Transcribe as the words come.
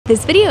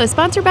This video is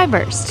sponsored by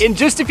Versed. In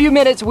just a few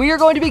minutes, we are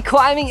going to be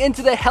climbing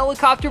into the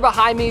helicopter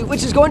behind me,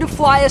 which is going to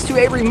fly us to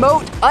a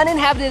remote,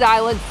 uninhabited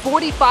island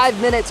 45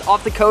 minutes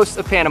off the coast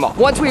of Panama.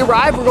 Once we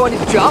arrive, we're going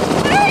to jump.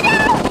 There we go!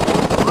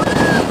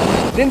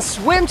 Then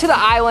swim to the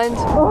island,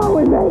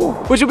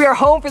 which will be our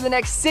home for the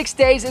next 6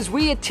 days as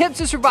we attempt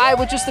to survive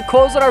with just the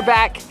clothes on our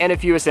back and a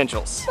few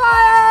essentials.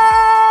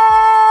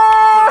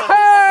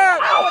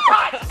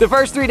 The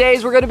first 3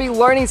 days, we're gonna be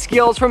learning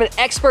skills from an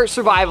expert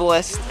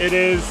survivalist. It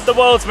is the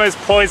world's most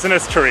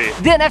poisonous tree.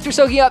 Then after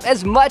soaking up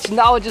as much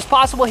knowledge as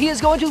possible, he is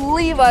going to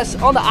leave us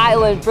on the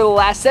island for the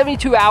last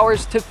 72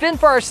 hours to fend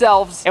for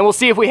ourselves, and we'll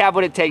see if we have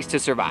what it takes to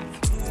survive.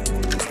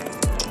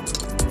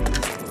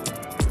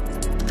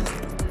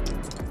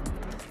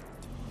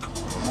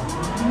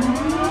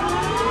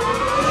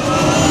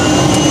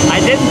 I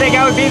didn't think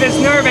I would be this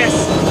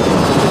nervous.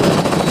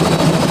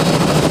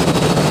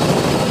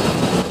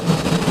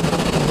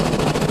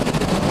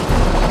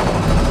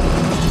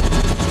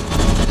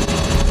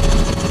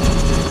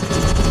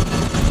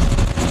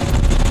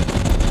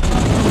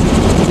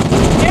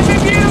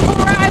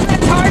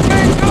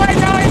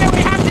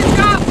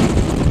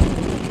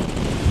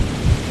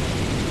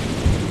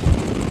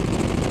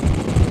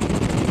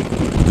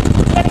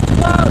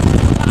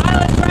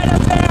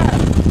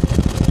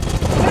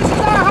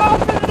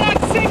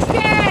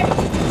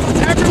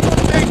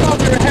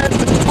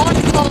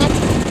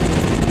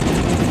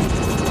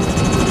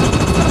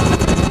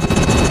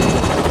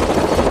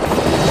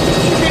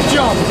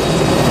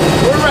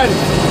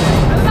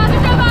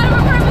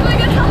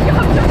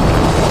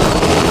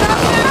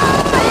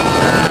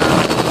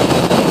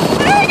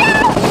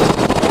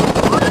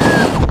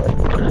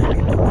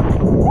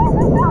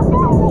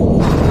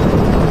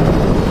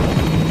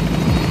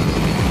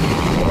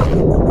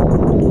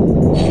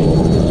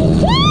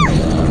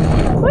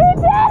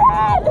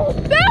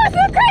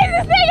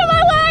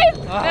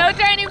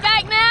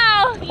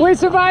 We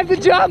survived the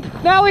jump,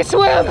 now we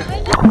swim.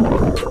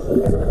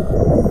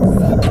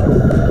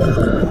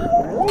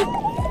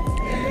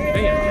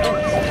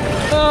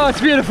 Oh,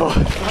 it's beautiful.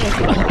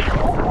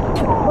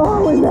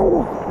 Oh, we made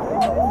it.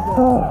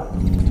 Oh.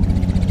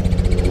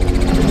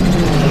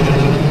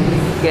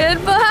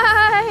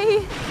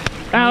 Goodbye.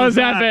 That was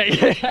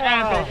epic.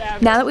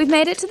 Now that we've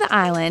made it to the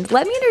island,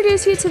 let me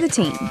introduce you to the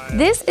team.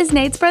 This is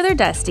Nate's brother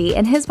Dusty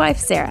and his wife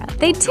Sarah.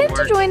 They tend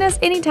to join us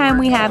anytime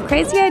we have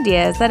crazy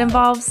ideas that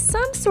involve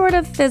some sort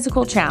of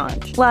physical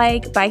challenge,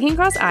 like biking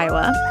across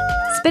Iowa,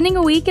 spending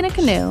a week in a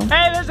canoe,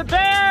 Hey, there's a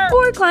bear!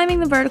 or climbing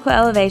the vertical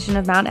elevation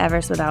of Mount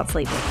Everest without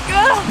sleeping.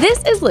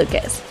 This is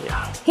Lucas.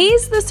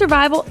 He's the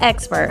survival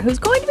expert who's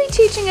going to be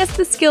teaching us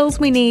the skills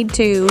we need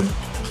to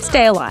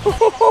stay alive.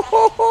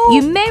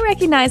 You may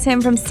recognize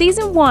him from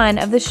season 1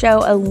 of the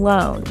show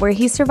Alone, where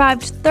he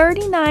survived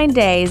 39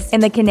 days in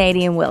the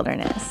Canadian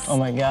wilderness. Oh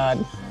my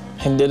God,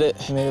 I did it,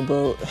 I made a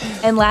boat.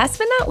 And last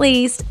but not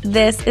least,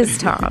 this is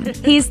Tom.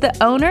 He's the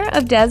owner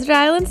of Desert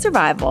Island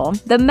Survival,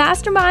 the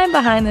mastermind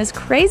behind this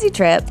crazy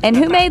trip, and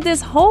who made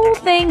this whole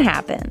thing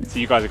happen. So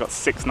you guys have got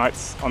 6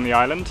 nights on the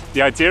island.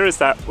 The idea is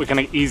that we're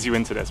gonna ease you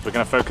into this. We're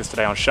gonna focus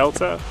today on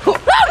shelter.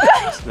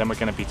 Then we're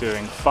gonna be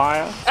doing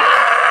fire.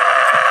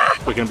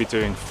 We're gonna be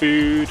doing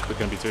food, we're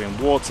gonna be doing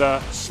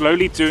water,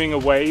 slowly doing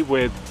away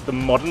with the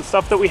modern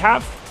stuff that we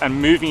have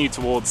and moving you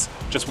towards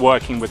just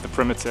working with the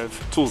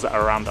primitive tools that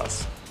are around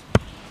us.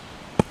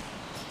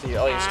 So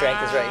all your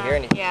strength is right here,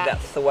 and that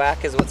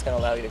thwack is what's gonna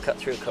allow you to cut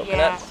through a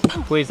coconut.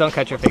 Please don't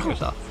cut your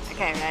fingers off.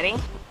 Okay, ready?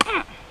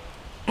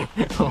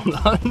 Hold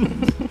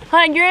on.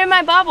 Hon, you're in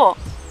my bubble.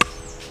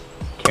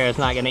 Kara's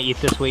not gonna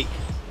eat this week.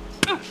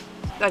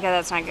 Okay,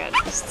 that's not good.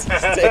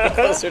 Stay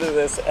closer to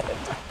this end.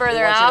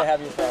 Further I want out? you to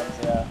have your thumbs,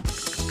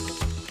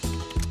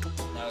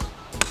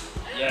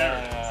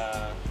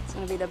 Yeah. It's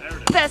gonna be the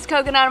best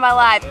coconut of my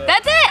life.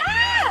 That's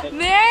it!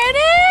 There it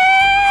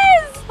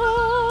is!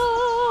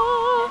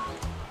 Oh.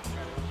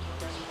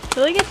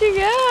 Look at you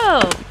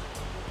go.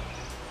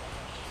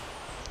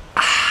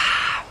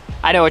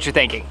 I know what you're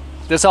thinking.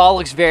 This all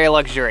looks very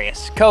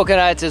luxurious.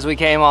 Coconuts as we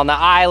came on the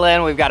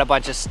island. We've got a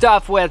bunch of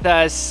stuff with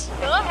us.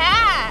 Cool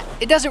hat.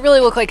 It doesn't really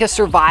look like a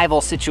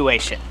survival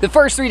situation. The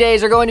first 3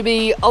 days are going to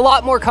be a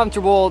lot more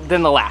comfortable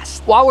than the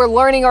last. While we're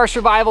learning our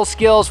survival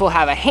skills, we'll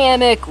have a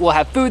hammock, we'll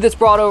have food that's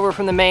brought over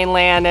from the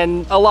mainland,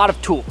 and a lot of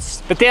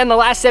tools. But then the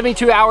last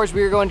 72 hours,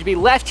 we are going to be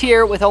left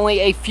here with only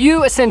a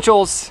few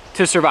essentials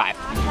to survive.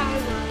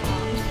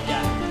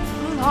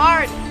 It's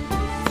hard.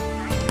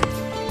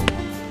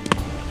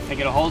 Take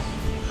it a hold.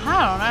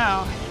 I don't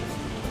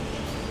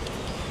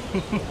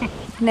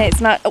know.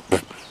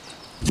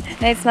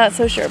 Nate's not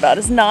so sure about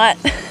his knot.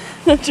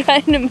 I'm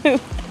trying to move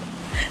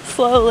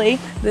slowly.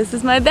 This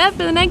is my bed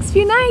for the next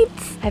few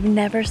nights. I've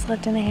never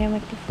slept in a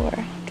hammock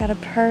before. Got a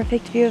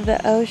perfect view of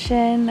the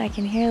ocean. I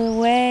can hear the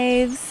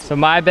waves. So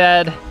my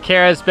bed,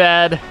 Kara's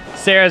bed,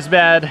 Sarah's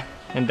bed,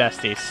 and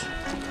Dusty's.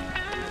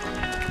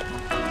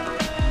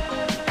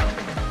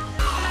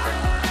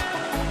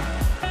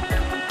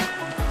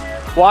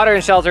 Water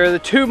and shelter are the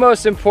two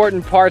most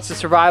important parts of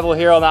survival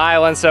here on the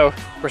island, so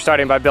We're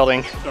starting by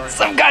building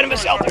some kind of a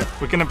shelter.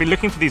 We're gonna be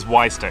looking for these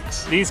Y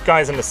sticks. These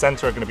guys in the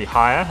center are gonna be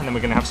higher, and then we're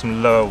gonna have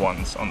some lower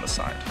ones on the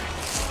side.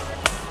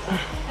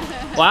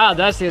 Wow,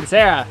 Dusty and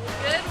Sarah.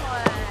 Good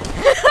one.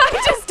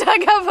 I just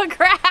dug up a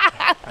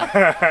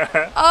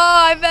crab.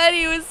 Oh, I bet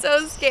he was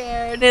so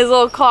scared. His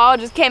little claw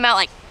just came out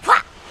like,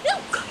 Wah!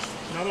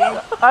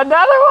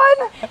 Another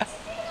one?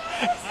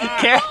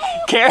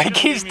 Kara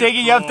keeps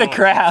digging up the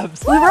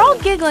crabs. We were all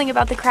giggling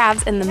about the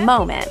crabs in the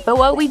moment, but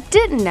what we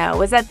didn't know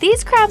was that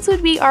these crabs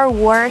would be our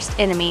worst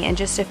enemy in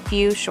just a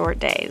few short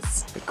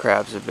days. The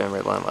crabs have been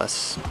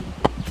relentless.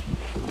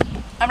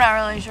 I'm not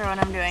really sure what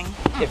I'm doing.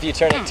 If you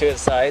turn it to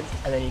its side,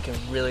 and then you can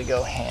really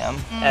go ham,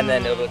 and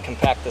then it'll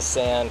compact the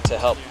sand to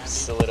help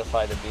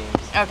solidify the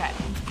beams. Okay,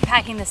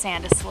 packing the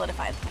sand to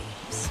solidify the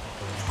beams,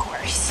 of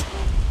course.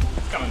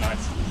 It's kind of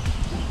nice.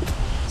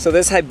 So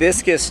this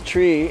hibiscus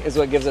tree is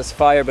what gives us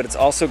fire, but it's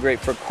also great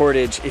for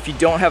cordage. If you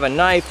don't have a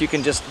knife, you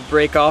can just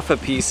break off a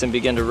piece and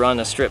begin to run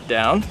a strip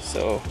down.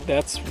 So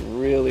that's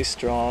really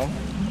strong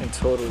and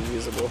totally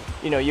usable.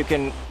 You know, you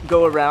can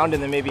go around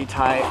and then maybe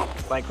tie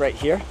like right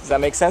here. Does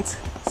that make sense?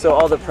 So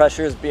all the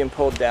pressure is being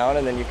pulled down,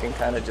 and then you can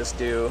kind of just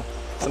do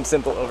some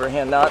simple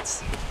overhand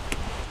knots.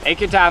 Take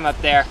your time up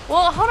there.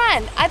 Well, hold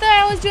on. I thought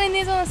I was doing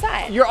these on the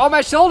side. You're on my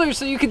shoulders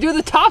so you can do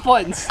the top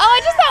ones. Oh,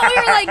 I just thought we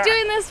were like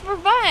doing this for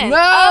fun.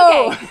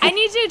 No! Okay, I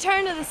need you to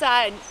turn to the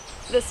side.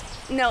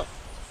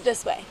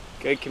 This way.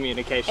 Good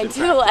communication. And to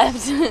the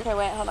left. Okay,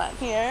 wait, hold on.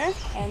 Here,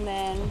 and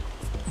then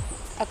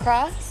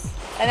across.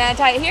 And then I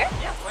tie it here?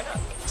 Yeah, why not?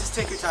 Just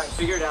take your time,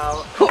 figure it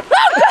out.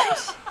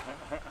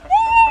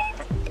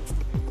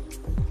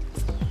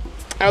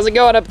 How's it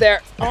going up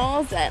there?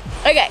 Almost done.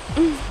 Okay,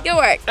 good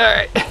work. All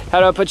right, how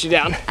do I put you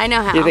down? I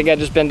know how. You think I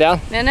just bend down?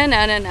 No. Oh, no,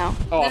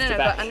 off the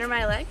back. go under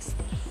my legs.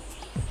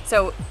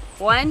 So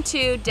 1,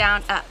 2,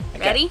 down, up.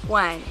 Ready?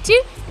 1,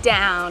 2,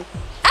 down,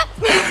 up.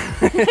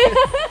 Good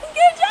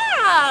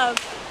job.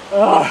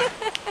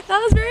 That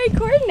was very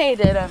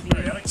coordinated of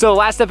you. So the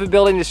last step of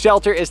building the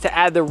shelter is to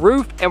add the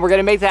roof, and we're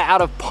gonna make that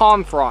out of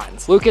palm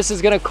fronds. Lucas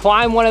is gonna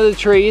climb one of the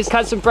trees,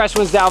 cut some fresh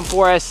ones down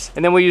for us,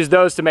 and then we'll use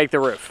those to make the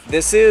roof.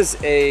 This is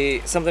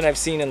something I've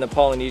seen in the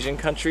Polynesian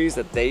countries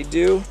that they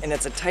do, and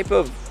it's a type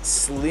of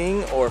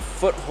sling or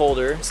foot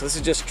holder. So this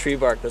is just tree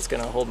bark that's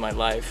gonna hold my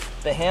life.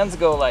 The hands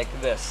go like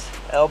this,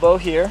 elbow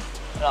here,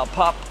 and I'll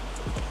pop,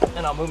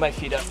 and I'll move my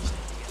feet up.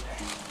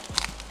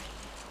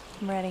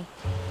 I'm ready.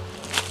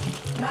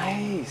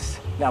 Nice.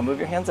 Now move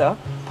your hands up,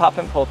 pop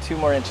and pull 2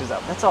 more inches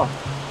up. That's all.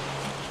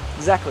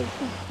 Exactly.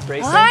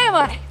 Bracing. Why am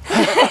I?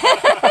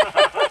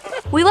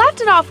 We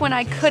laughed it off when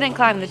I couldn't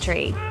climb the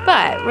tree,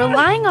 but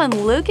relying on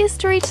Lucas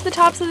to reach the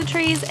tops of the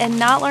trees and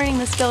not learning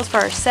the skills for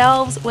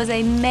ourselves was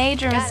a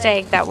major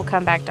mistake that will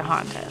come back to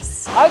haunt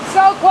us. I'm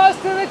so close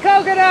to the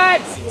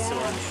coconuts! Yeah.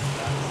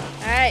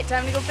 All right,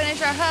 time to go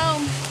finish our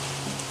home.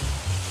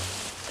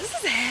 This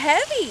is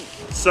heavy.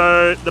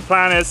 So the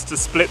plan is to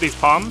split these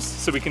palms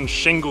so we can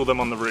shingle them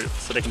on the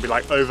roof so they can be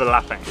like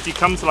overlapping. If you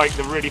come to like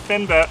the really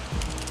thin bit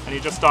and you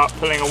just start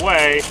pulling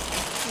away,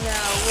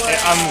 it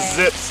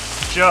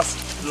unzips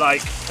just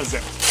like a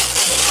zip.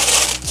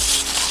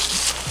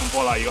 And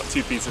voila, you got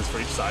 2 pieces for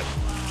each side.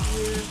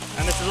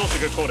 And this is also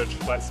good cordage,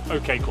 but it's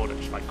okay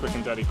cordage, like quick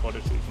and dirty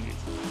cordage that you can use.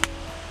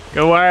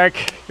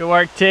 Good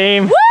work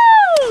team.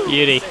 Woo!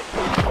 Beauty.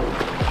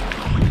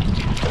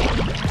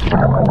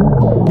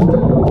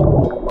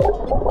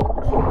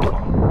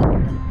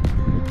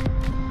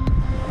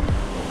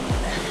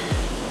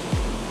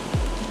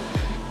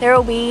 There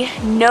will be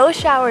no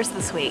showers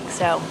this week,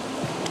 so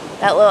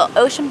that little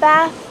ocean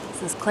bath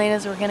is as clean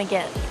as we're gonna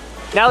get.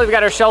 Now that we've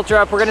got our shelter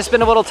up, we're gonna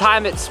spend a little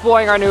time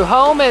exploring our new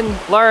home and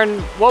learn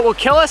what will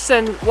kill us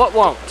and what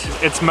won't.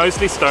 It's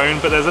mostly stone,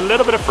 but there's a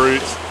little bit of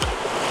fruit.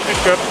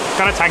 It's good,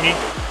 kind of tangy.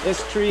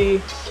 This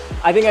tree,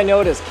 I think I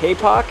know it as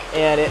kapok,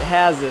 and it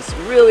has this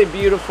really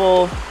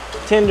beautiful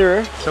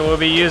tinder. So we'll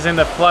be using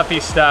the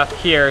fluffy stuff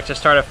here to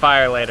start a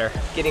fire later.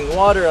 Getting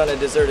water on a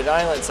deserted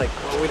island, it's like,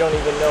 well, we don't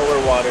even know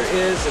where water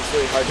is. It's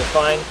really hard to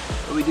find,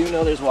 but we do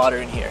know there's water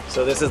in here.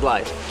 So this is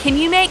life. Can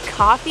you make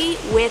coffee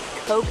with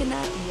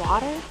coconut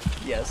water?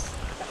 Yes.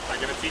 I'm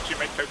gonna teach you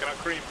to make coconut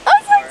cream.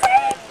 I'm so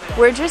excited!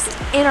 We're just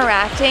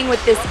interacting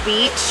with this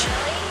beach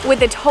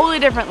with a totally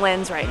different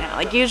lens right now.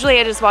 Like usually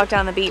I just walk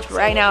down the beach, but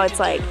right now it's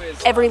like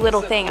every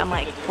little thing. I'm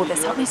like, will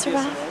this help me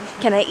survive?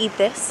 Can I eat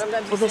this?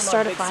 Will this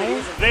start a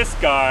fire? This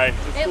guy,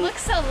 It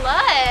looks so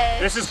lush.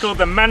 this is called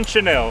the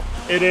manchineel.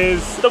 It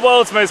is the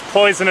world's most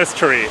poisonous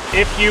tree.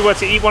 If you were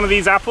to eat one of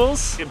these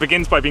apples, it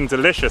begins by being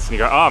delicious and you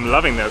go, oh, I'm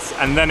loving this.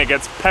 And then it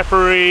gets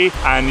peppery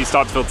and you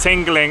start to feel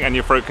tingling and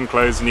your throat can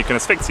close and you can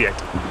asphyxiate.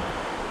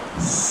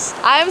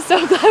 I'm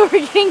so glad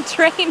we're getting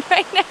trained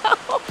right now.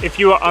 If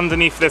you were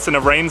underneath this in a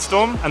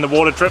rainstorm and the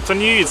water dripped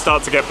on you, you'd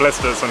start to get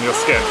blisters on your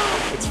skin.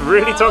 It's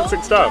really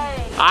toxic stuff.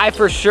 I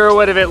for sure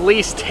would have at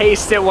least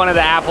tasted one of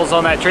the apples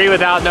on that tree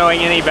without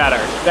knowing any better.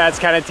 That's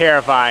kind of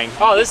terrifying.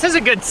 Oh, this is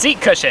a good seat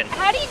cushion.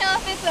 How do you know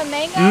if it's a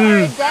mango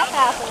or a death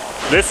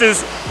apple? This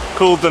is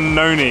called the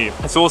noni.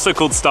 It's also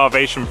called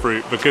starvation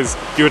fruit because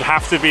you would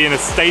have to be in a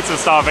state of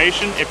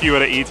starvation if you were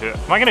to eat it.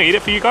 Am I gonna eat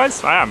it for you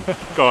guys? I am.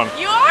 Go on.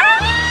 You are?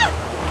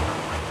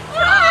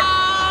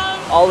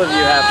 All of you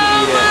have to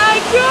eat it. Oh my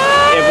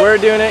God. If we're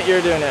doing it,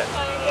 you're doing it.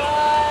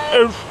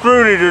 It's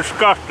really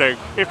disgusting.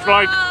 It's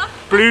like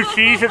blue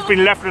cheese that's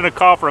been left in a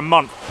car for a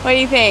month. What do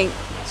you think?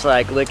 It's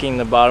like licking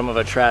the bottom of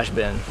a trash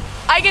bin.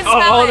 I can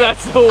smell it.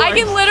 That's the worst. I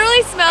can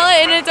literally smell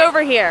it and it's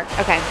over here.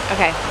 Okay.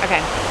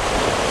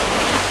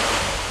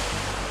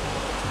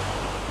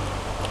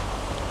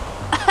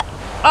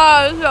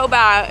 Oh, it's so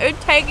bad.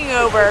 It's taking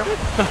over.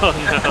 Oh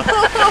no.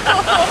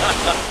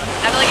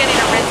 I feel like I need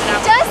to rinse it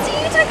out. Dusty,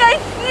 you took a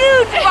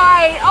huge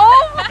bite.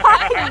 Oh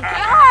my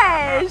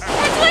gosh.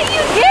 That's what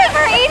you get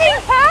for eating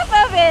half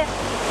of it.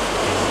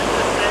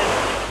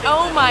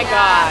 Oh my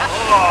God.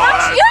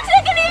 You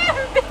took an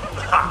even bigger.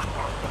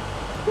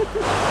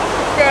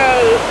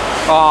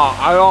 Oh,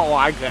 I don't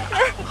like that.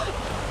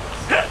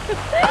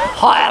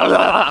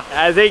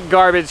 I think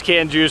garbage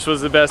can juice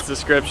was the best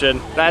description.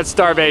 That's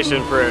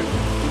starvation fruit.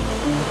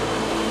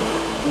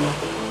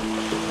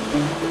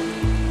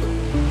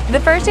 The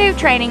first day of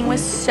training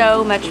was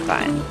so much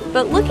fun,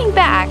 but looking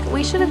back,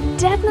 we should have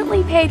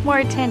definitely paid more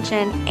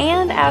attention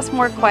and asked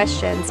more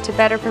questions to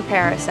better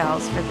prepare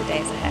ourselves for the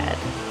days ahead.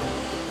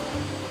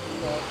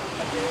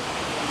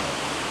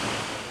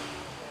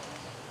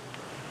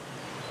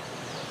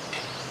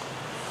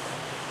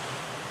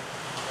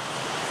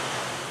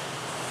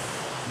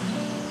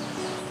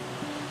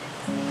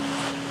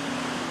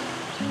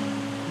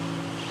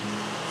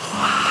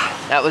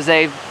 That was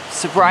a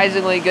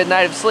surprisingly good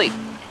night of sleep.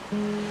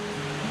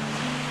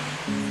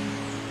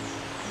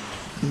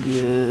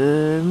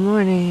 Good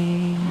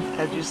morning.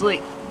 How'd you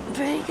sleep?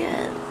 Pretty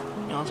good.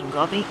 You want some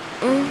coffee?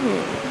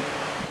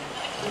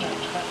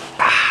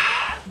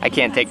 I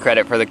can't take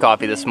credit for the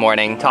coffee this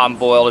morning. Tom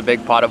boiled a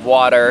big pot of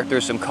water, threw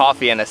some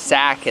coffee in a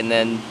sack, and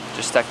then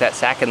just stuck that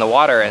sack in the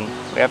water and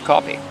we have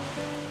coffee.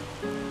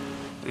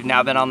 We've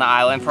now been on the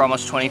island for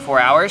almost 24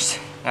 hours.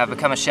 I've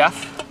become a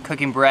chef,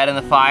 cooking bread in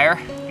the fire.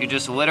 You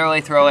just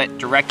literally throw it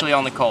directly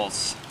on the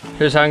coals.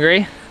 Who's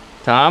hungry?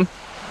 Tom?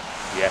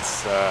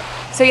 Yes,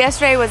 So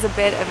yesterday was a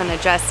bit of an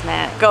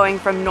adjustment, going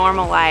from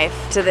normal life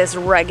to this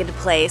rugged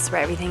place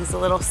where everything's a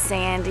little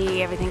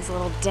sandy, everything's a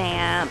little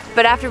damp.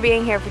 But after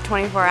being here for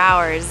 24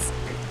 hours,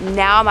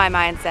 now my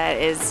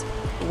mindset is,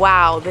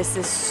 wow, this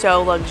is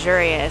so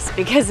luxurious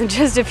because in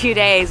just a few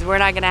days, we're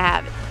not gonna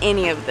have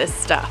any of this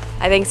stuff.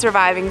 I think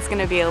surviving is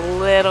gonna be a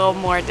little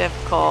more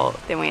difficult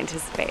than we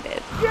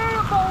anticipated.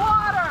 Beautiful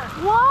water!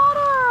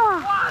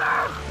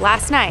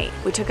 Last night,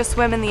 we took a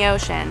swim in the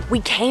ocean.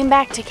 We came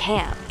back to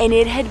camp and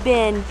it had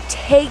been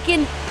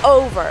taken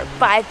over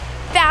by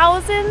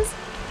thousands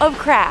of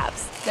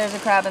crabs. There's a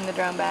crab in the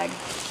drone bag.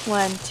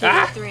 1, 2,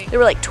 3. There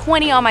were like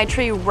 20 on my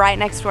tree right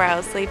next to where I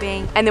was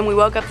sleeping. And then we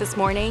woke up this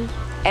morning,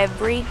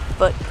 every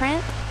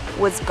footprint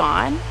was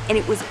gone and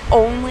it was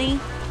only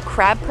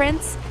crab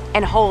prints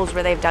and holes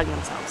where they've dug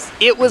themselves.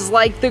 It was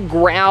like the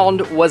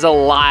ground was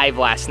alive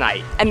last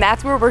night. And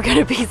that's where we're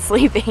gonna be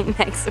sleeping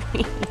next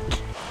week.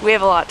 We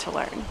have a lot to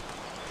learn.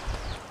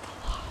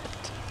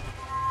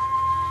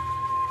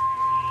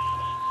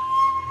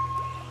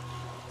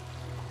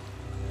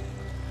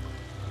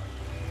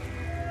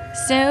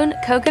 Soon,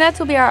 coconuts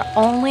will be our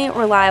only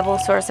reliable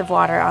source of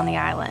water on the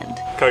island.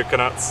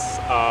 coconuts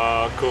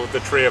are called the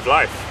tree of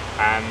life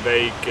and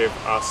they give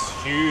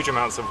us huge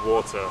amounts of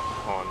water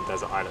on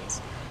desert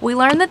islands. We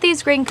learned that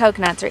these green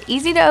coconuts are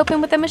easy to open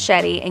with a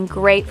machete and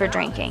great for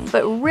drinking,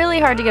 but really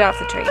hard to get off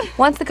the tree.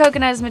 Once the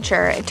coconut is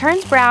mature, it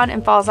turns brown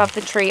and falls off the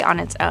tree on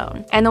its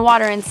own, and the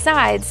water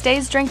inside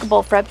stays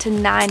drinkable for up to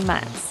 9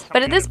 months.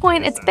 But at this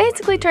point, it's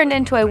basically turned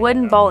into a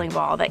wooden bowling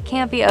ball that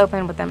can't be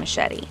opened with a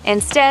machete.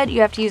 Instead,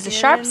 you have to use a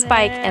sharp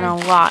spike and a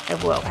lot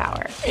of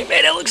willpower. You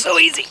made it look so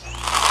easy.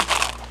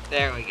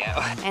 There we go.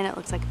 And it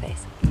looks like a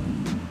face.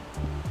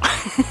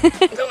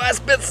 The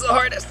last bit's the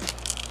hardest.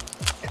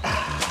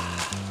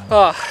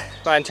 Oh,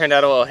 mine turned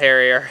out a little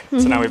hairier.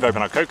 So now we've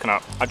opened our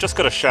coconut. I've just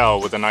got a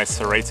shell with a nice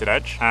serrated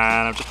edge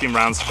and I've just been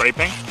round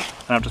scraping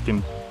and I've just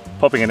been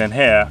popping it in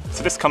here.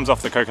 So this comes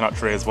off the coconut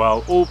tree as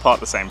well, all part of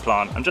the same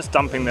plant. I'm just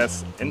dumping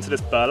this into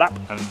this burlap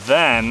and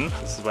then,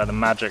 this is where the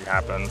magic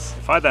happens.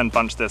 If I then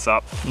bunch this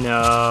up,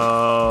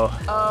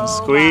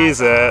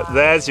 squeeze it,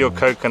 there's your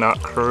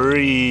coconut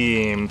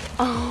cream.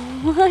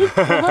 Oh my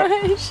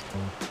gosh.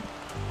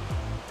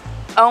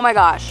 Oh my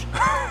gosh.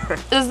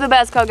 This is the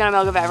best coconut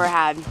milk I've ever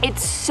had.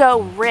 It's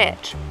so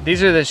rich.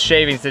 These are the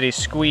shavings that he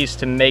squeezed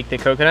to make the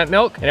coconut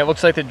milk, and it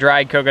looks like the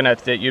dried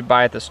coconuts that you'd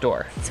buy at the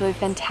store. So we've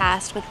been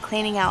tasked with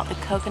cleaning out the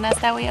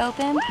coconuts that we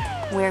opened.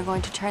 We're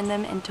going to turn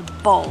them into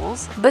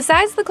bowls.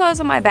 Besides the clothes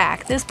on my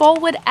back, this bowl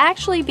would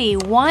actually be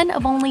one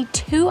of only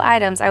 2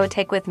 items I would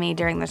take with me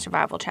during the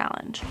survival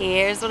challenge.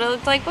 Here's what it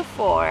looked like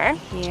before.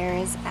 Here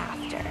is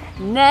after.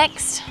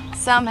 Next,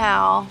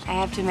 somehow, I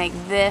have to make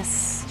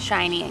this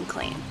shiny and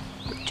clean.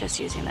 Just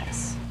using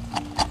this.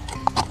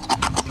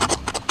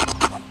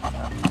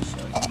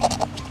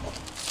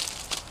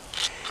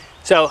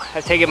 So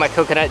I've taken my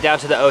coconut down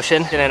to the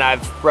ocean and then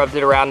I've rubbed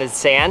it around in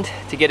sand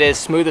to get it as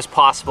smooth as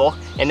possible.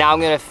 And now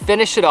I'm gonna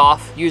finish it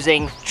off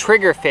using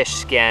triggerfish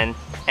skin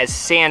as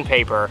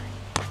sandpaper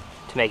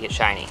to make it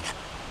shiny.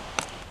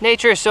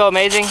 Nature is so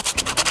amazing.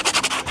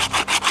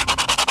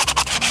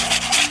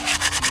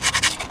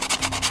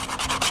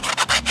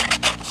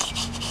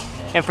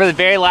 And for the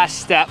very last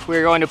step,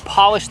 we're going to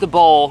polish the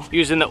bowl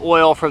using the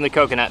oil from the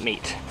coconut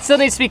meat. Still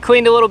needs to be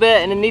cleaned a little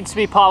bit and it needs to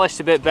be polished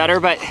a bit better,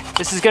 but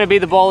this is gonna be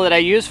the bowl that I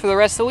use for the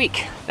rest of the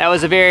week. That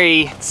was a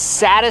very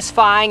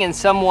satisfying and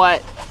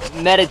somewhat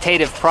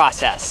meditative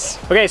process.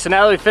 Okay, so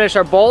now that we've finished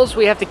our bowls,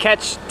 we have to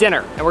catch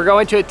dinner. And we're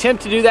going to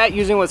attempt to do that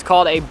using what's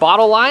called a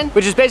bottle line,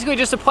 which is basically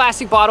just a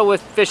plastic bottle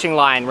with fishing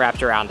line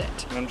wrapped around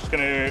it. And I'm just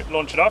gonna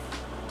launch it off.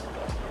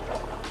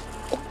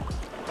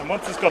 And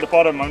once it's got the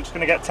bottom, I'm just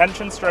gonna get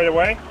tension straight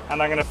away,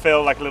 and I'm gonna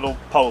feel like a little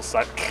pulse,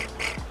 like.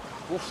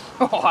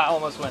 Oh, I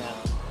almost went out.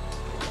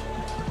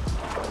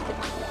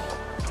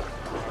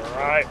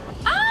 Right.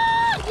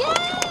 Ah,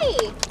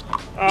 yay!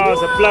 Oh,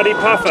 it's a bloody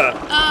puffer.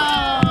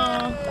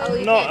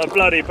 Oh, Not a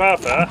bloody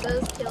puffer.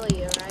 those kill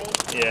you,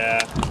 right?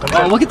 Yeah.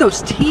 Oh, look at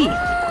those teeth.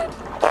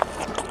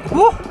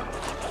 Woo.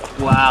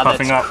 Wow,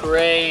 Puffing that's up.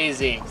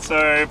 crazy.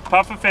 So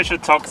pufferfish are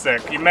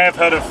toxic. You may have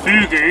heard of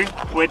fugu,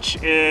 which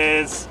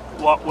is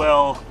what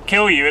will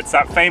kill you. It's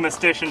that famous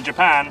dish in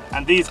Japan,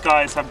 and these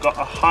guys have got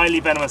a highly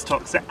venomous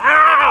toxic.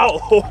 Ow!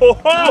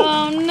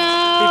 Oh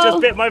no! He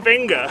just bit my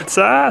finger. It's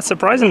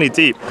surprisingly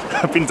deep.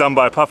 I've been done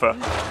by a puffer.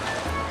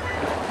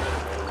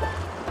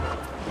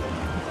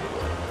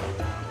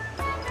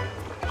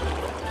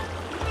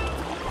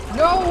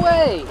 No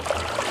way!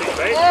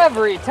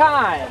 Every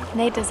time!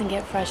 Nate doesn't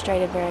get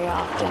frustrated very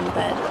often,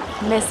 but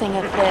missing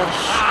a fish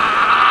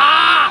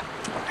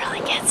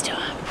really gets to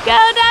him.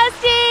 Go,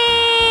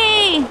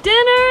 Dusty!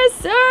 Dinner is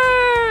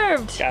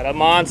served! Got a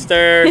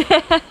monster!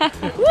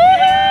 Woo!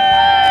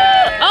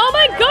 Oh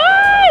my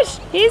gosh!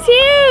 He's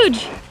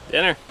huge!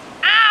 Dinner.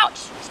 Ouch!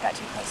 Just got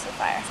too close to the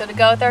fire. So to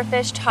go with our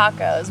fish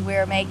tacos,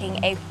 we're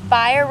making a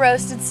fire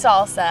roasted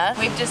salsa.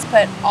 We've just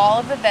put all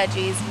of the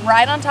veggies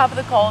right on top of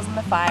the coals in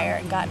the fire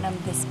and gotten them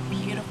this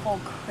beautiful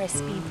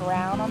crispy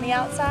brown on the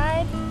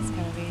outside. It's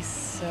gonna be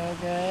so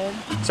good.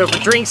 So for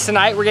drinks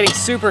tonight, we're getting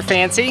super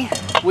fancy.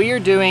 We are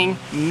doing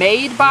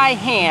made by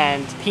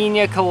hand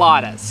pina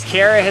coladas.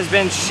 Kara has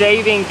been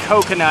shaving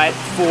coconut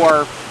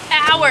for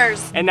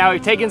Hours! and now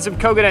we've taken some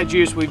coconut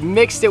juice, we've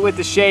mixed it with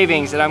the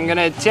shavings, and I'm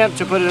gonna attempt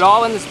to put it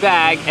all in this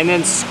bag and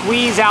then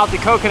squeeze out the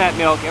coconut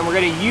milk, and we're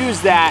gonna use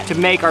that to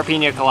make our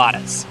pina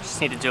coladas. Just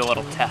need to do a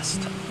little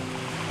test.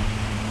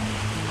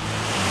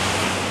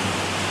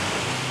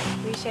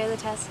 Will you share the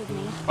test with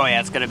me? Oh yeah,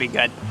 it's gonna be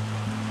good.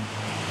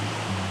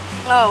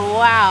 Oh,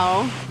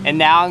 wow. And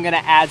now I'm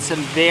gonna add some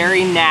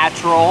very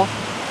natural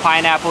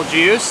pineapple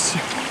juice.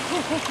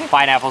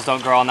 Pineapples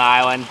don't grow on the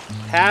island.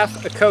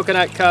 Half a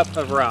coconut cup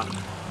of rum.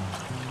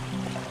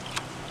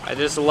 I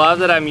just love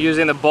that I'm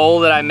using the bowl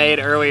that I made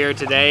earlier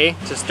today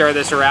to stir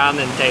this around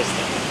and taste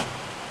it.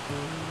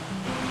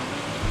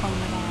 Oh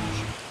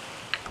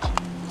my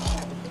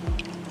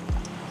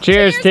gosh.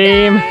 Cheers,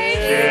 team.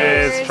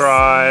 Cheers,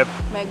 tribe.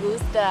 Me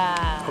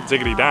gusta. Oh,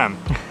 diggity damn.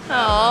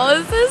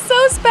 Oh, this is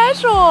so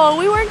special.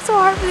 We worked so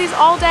hard for these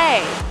all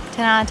day.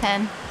 10 out of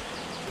 10.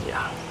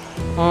 Yeah.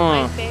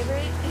 My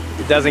favorite.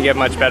 It doesn't get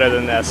much better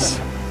than this.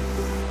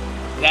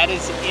 That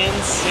is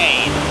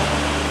insane.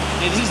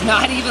 It does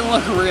not even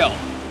look real.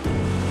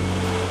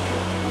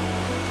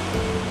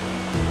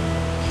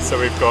 So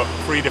we've got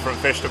 3 different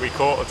fish that we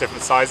caught of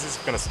different sizes.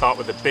 We're gonna start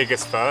with the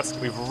biggest first.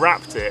 We've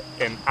wrapped it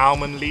in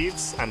almond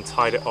leaves and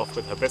tied it off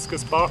with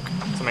hibiscus bark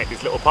to make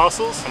these little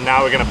parcels. And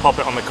now we're gonna pop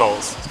it on the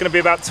coals. It's gonna be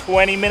about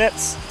 20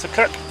 minutes to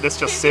cook. This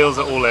just seals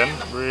it all in.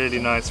 Really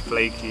nice,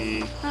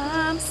 flaky.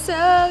 I'm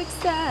so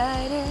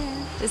excited.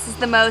 This is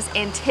the most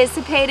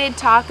anticipated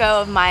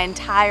taco of my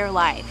entire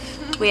life.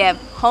 We have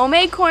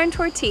homemade corn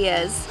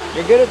tortillas,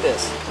 You're good at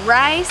this.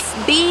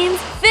 rice, beans,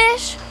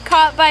 fish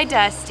caught by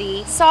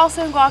Dusty,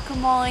 salsa and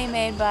guacamole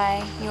made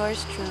by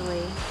yours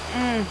truly.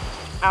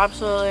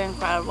 Absolutely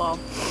incredible.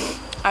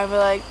 I feel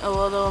like a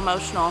little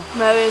emotional.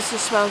 Maybe it's the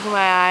smoke in my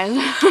eyes.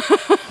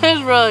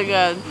 It's really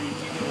good.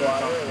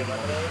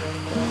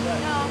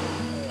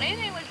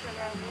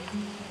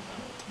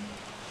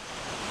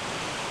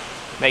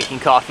 Making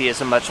coffee is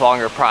a much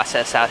longer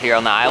process out here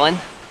on the island.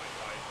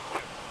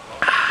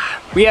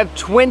 We have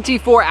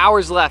 24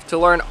 hours left to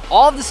learn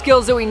all of the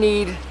skills that we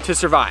need to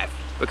survive.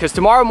 Because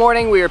tomorrow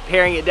morning we are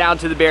paring it down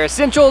to the bare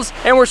essentials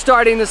and we're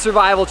starting the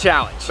survival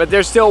challenge. But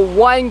there's still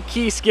one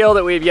key skill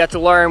that we have yet to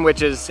learn,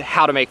 which is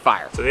how to make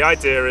fire. So the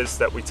idea is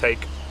that we take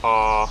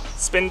our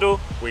spindle,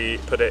 we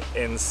put it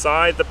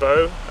inside the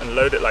bow and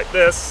load it like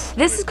this.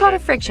 This is called a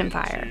friction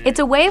fire. It's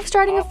a way of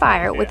starting a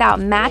fire without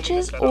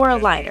matches or a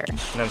lighter. And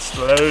then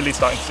slowly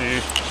starting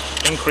to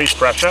increase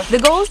pressure. The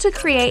goal is to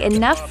create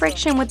enough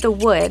friction with the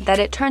wood that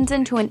it turns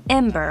into an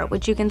ember,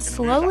 which you can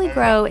slowly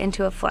grow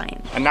into a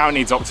flame. And now it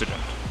needs oxygen.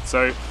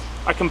 So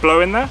I can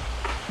blow in there.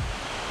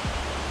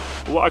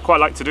 But what I quite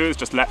like to do is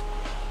just let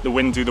the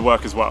wind do the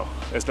work as well.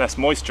 There's less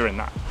moisture in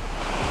that.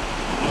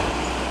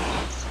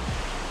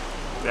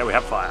 Yeah, we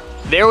have fire.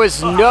 There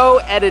was no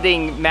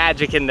editing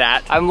magic in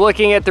that. I'm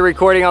looking at the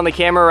recording on the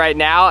camera right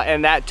now,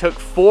 and that took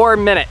 4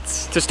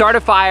 minutes to start a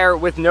fire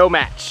with no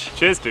match.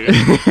 Cheers, dude.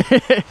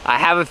 I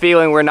have a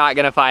feeling we're not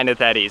gonna find it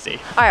that easy.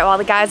 All right, while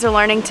the guys are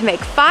learning to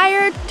make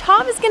fire,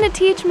 Tom is gonna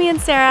teach me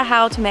and Sarah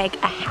how to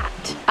make a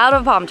hat out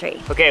of a palm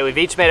tree. Okay, we've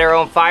each made our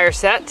own fire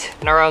set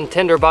and our own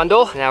tinder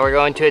bundle. Now we're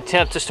going to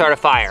attempt to start a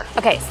fire.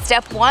 Okay,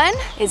 step 1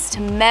 is to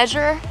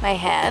measure my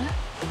head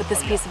with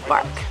this piece of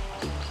bark.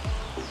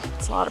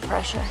 It's a lot of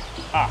pressure.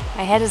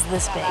 My head is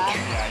this big. I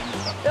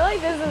feel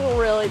like this is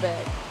really big.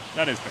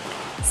 That is big.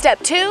 Step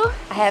 2,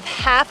 I have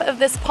half of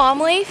this palm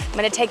leaf. I'm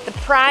gonna take the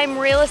prime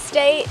real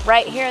estate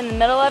right here in the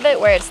middle of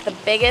it where it's the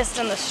biggest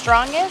and the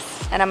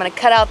strongest, and I'm gonna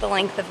cut out the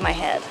length of my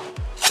head.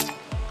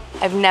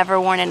 I've never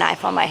worn a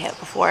knife on my hip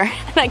before,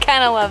 and I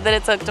kinda love that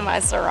it's hooked to my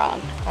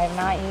sarong. I have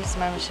not used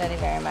my machete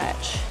very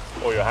much.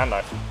 Or your hand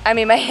knife. I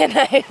mean my hand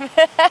knife.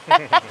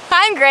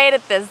 I'm great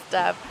at this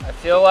stuff. I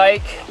feel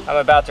like I'm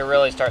about to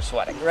really start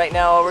sweating. Right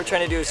now, all we're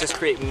trying to do is just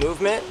create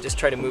movement. Just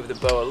try to move the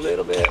bow a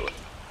little bit.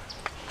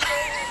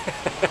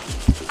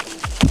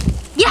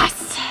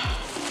 Yes!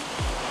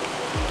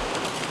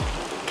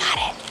 Got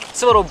it.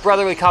 It's a little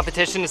brotherly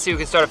competition to see who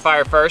can start a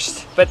fire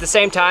first. But at the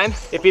same time,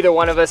 if either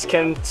one of us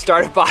can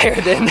start a fire,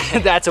 then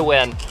that's a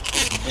win.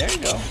 There you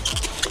go.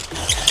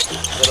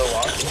 Little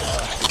walking.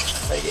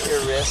 Try to get your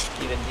wrist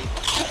even deeper.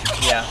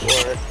 Yeah.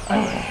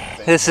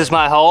 This is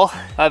my hole.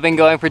 I've been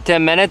going for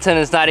 10 minutes and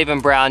it's not even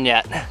brown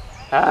yet.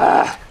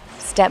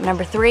 Step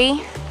number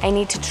 3, I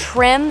need to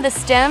trim the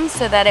stem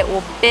so that it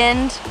will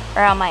bend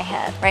around my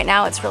head. Right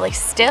now it's really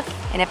stiff,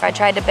 and if I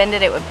tried to bend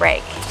it, it would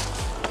break.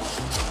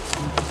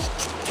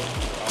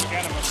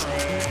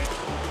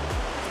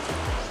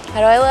 How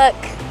do I look?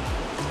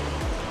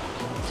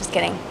 Just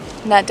kidding.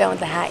 I'm not done with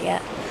the hat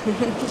yet.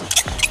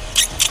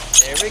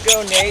 There we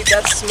go, Nate.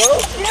 That's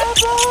smoke. Yeah,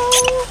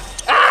 bro.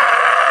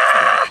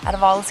 Out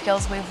of all the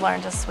skills we've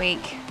learned this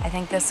week, I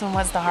think this one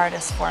was the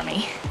hardest for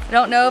me. I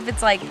don't know if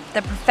it's like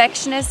the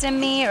perfectionist in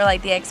me or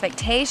like the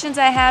expectations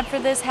I had for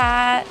this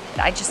hat.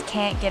 I just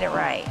can't get it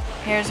right.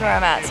 Here's where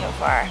I'm at so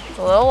far. It's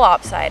a little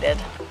lopsided,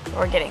 but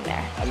we're getting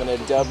there. I'm gonna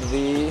dub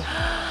the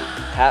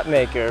hat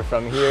maker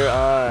from here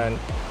on.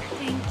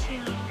 Thank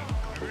you.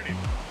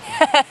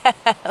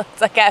 Looks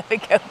like I have a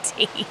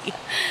goatee.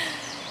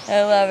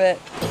 I love it.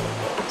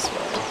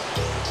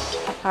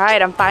 All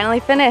right, I'm finally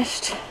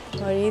finished.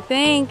 What do you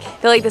think? I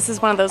feel like this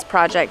is one of those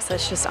projects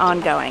that's just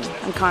ongoing.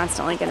 I'm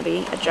constantly gonna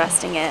be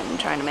adjusting it and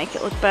trying to make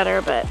it look better,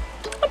 but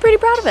I'm pretty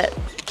proud of it.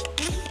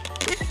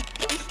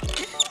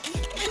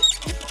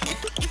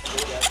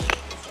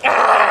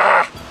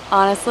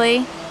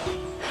 Honestly,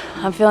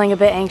 I'm feeling a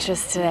bit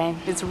anxious today.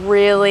 It's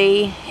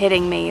really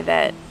hitting me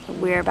that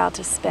we're about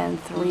to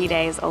spend 3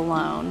 days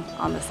alone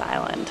on this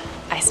island.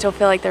 I still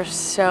feel like there's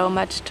so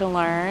much to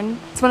learn.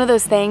 It's one of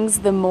those things,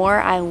 the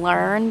more I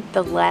learn,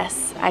 the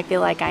less I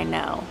feel like I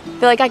know. I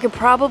feel like I could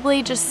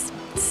probably just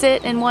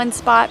sit in one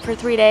spot for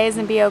 3 days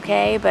and be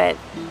okay, but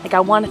like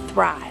I want to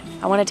thrive.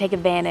 I want to take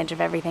advantage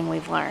of everything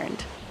we've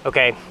learned.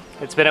 Okay,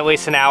 it's been at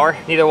least an hour.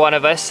 Neither one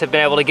of us have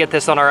been able to get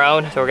this on our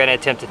own, so we're gonna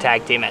attempt to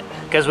tag team it.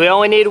 Because we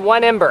only need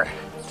 1 ember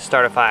to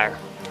start a fire.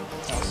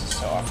 This is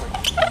so awkward.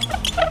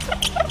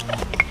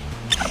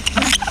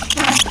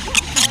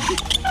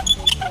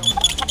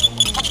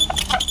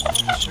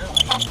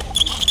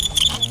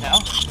 No?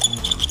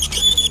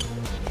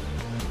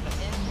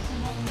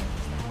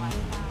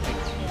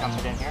 Dump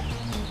it in here.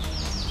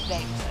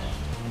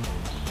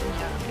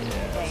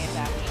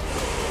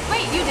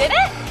 Wait, you did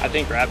it? I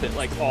think wrap it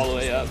like all the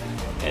way up.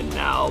 And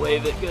now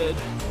wave it good.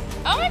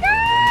 Oh my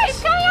gosh!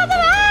 It's coming out the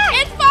back!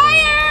 It's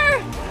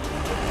fire!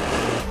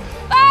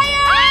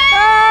 Fire!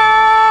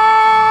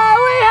 Ah,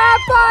 we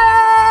have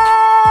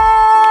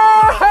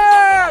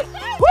fire!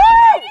 Woo!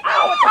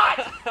 Ow, it's hot!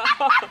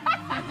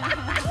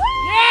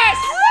 Yes!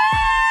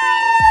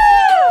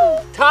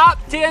 Top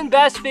 10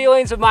 best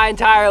feelings of my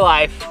entire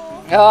life.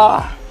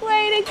 Ah.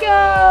 Way to go!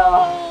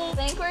 I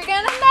think we're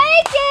gonna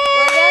make it!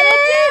 We're gonna do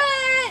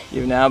it!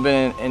 You've now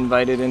been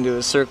invited into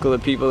a circle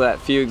of people that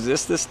few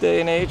exist this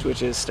day and age,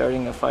 which is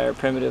starting a fire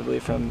primitively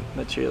from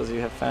materials you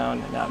have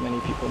found. Not many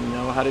people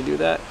know how to do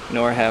that,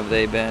 nor have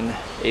they been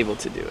able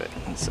to do it.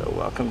 And so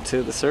welcome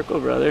to the circle,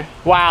 brother.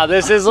 Wow,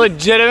 this is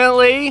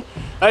legitimately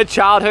a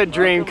childhood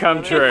dream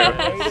come true.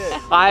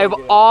 I've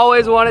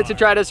always wanted to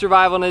try to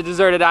survive on a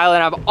deserted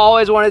island. I've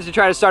always wanted to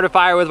try to start a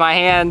fire with my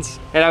hands,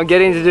 and I'm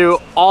getting to do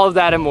all of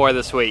that and more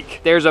this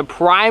week. There's a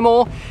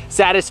primal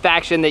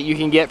satisfaction that you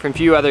can get from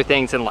few other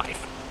things in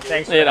life.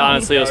 Thanks. It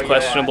honestly was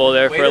questionable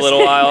there for a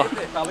little while.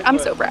 I'm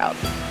so proud.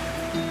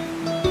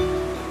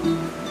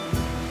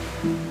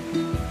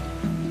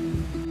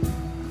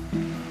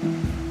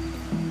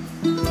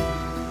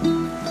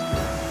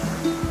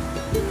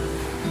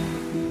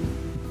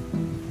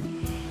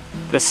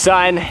 The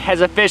sun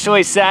has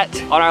officially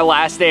set on our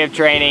last day of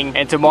training,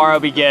 and tomorrow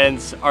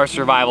begins our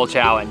survival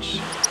challenge.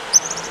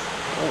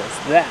 What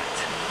was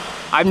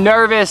that? I'm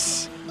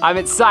nervous, I'm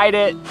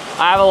excited,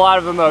 I have a lot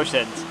of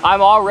emotions.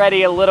 I'm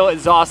already a little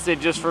exhausted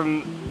just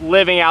from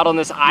living out on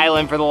this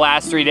island for the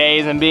last 3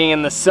 days and being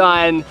in the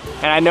sun,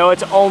 and I know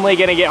it's only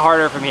gonna get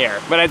harder from here.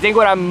 But I think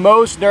what I'm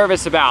most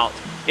nervous about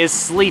is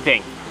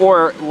sleeping,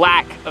 or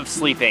lack of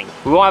sleeping.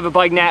 We won't have a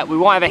bug net, we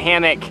won't have a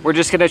hammock. We're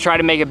just gonna try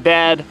to make a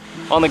bed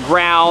on the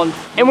ground.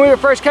 And when we were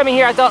first coming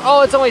here, I thought,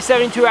 oh, it's only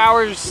 72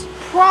 hours.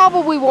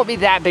 Probably won't be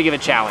that big of a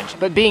challenge.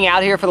 But being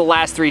out here for the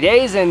last 3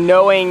 days and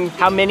knowing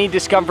how many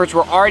discomforts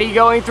we're already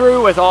going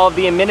through with all of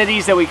the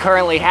amenities that we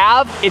currently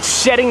have,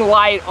 it's shedding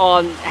light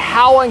on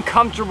how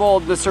uncomfortable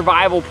the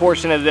survival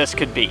portion of this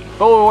could be.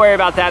 But we'll worry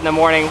about that in the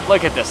morning.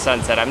 Look at this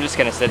sunset. I'm just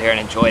gonna sit here and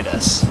enjoy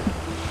this.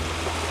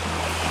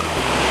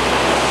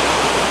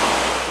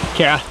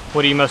 Kara,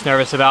 what are you most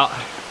nervous about?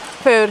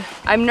 Food.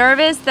 I'm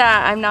nervous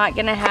that I'm not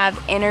gonna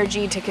have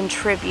energy to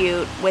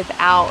contribute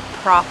without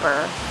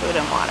proper food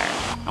and water.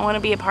 I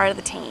wanna be a part of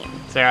the team.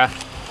 Sarah?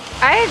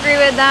 I agree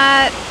with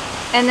that.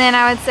 And then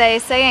I would say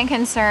second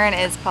concern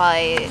is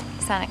probably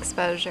sun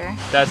exposure.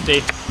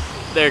 Dusty?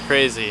 They're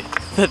crazy.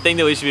 The thing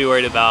that we should be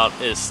worried about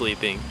is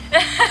sleeping.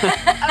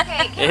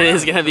 Okay. It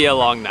is gonna be a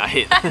long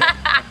night.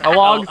 A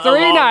long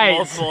 3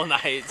 nights. Multiple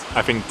nights.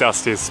 I think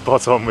Dusty is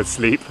spot on with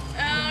sleep.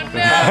 Oh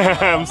no.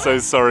 I'm so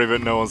sorry,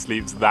 but no one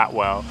sleeps that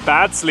well.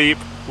 Bad sleep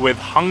with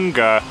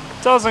hunger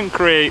doesn't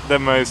create the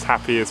most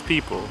happiest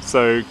people.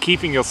 So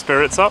keeping your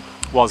spirits up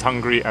whilst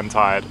hungry and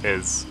tired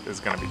is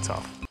gonna be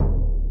tough.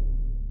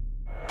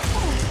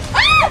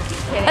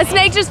 A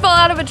snake just fell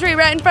out of a tree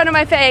right in front of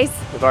my face.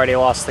 We've already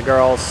lost the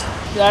girls.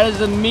 That is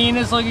the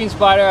meanest looking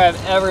spider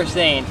I've ever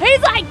seen.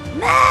 He's like,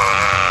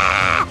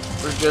 nah!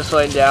 We're just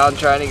laying down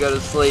trying to go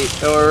to sleep,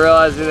 and we're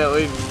realizing that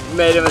we've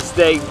made a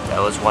mistake. That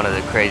was one of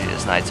the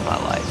craziest nights of my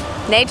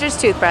life. Nature's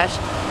toothbrush.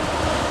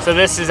 So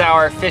this is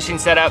our fishing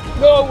setup.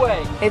 No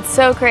way! It's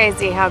so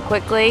crazy how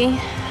quickly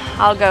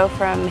I'll go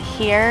from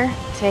here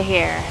to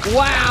here.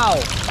 Wow!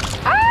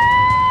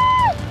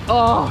 Ah!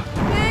 Oh!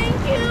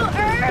 Thank you,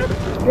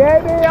 Earth!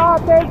 Get me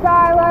off this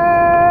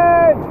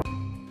island!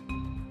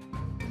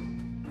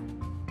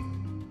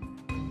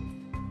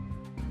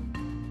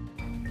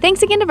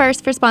 Thanks again to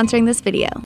Verse for sponsoring this video.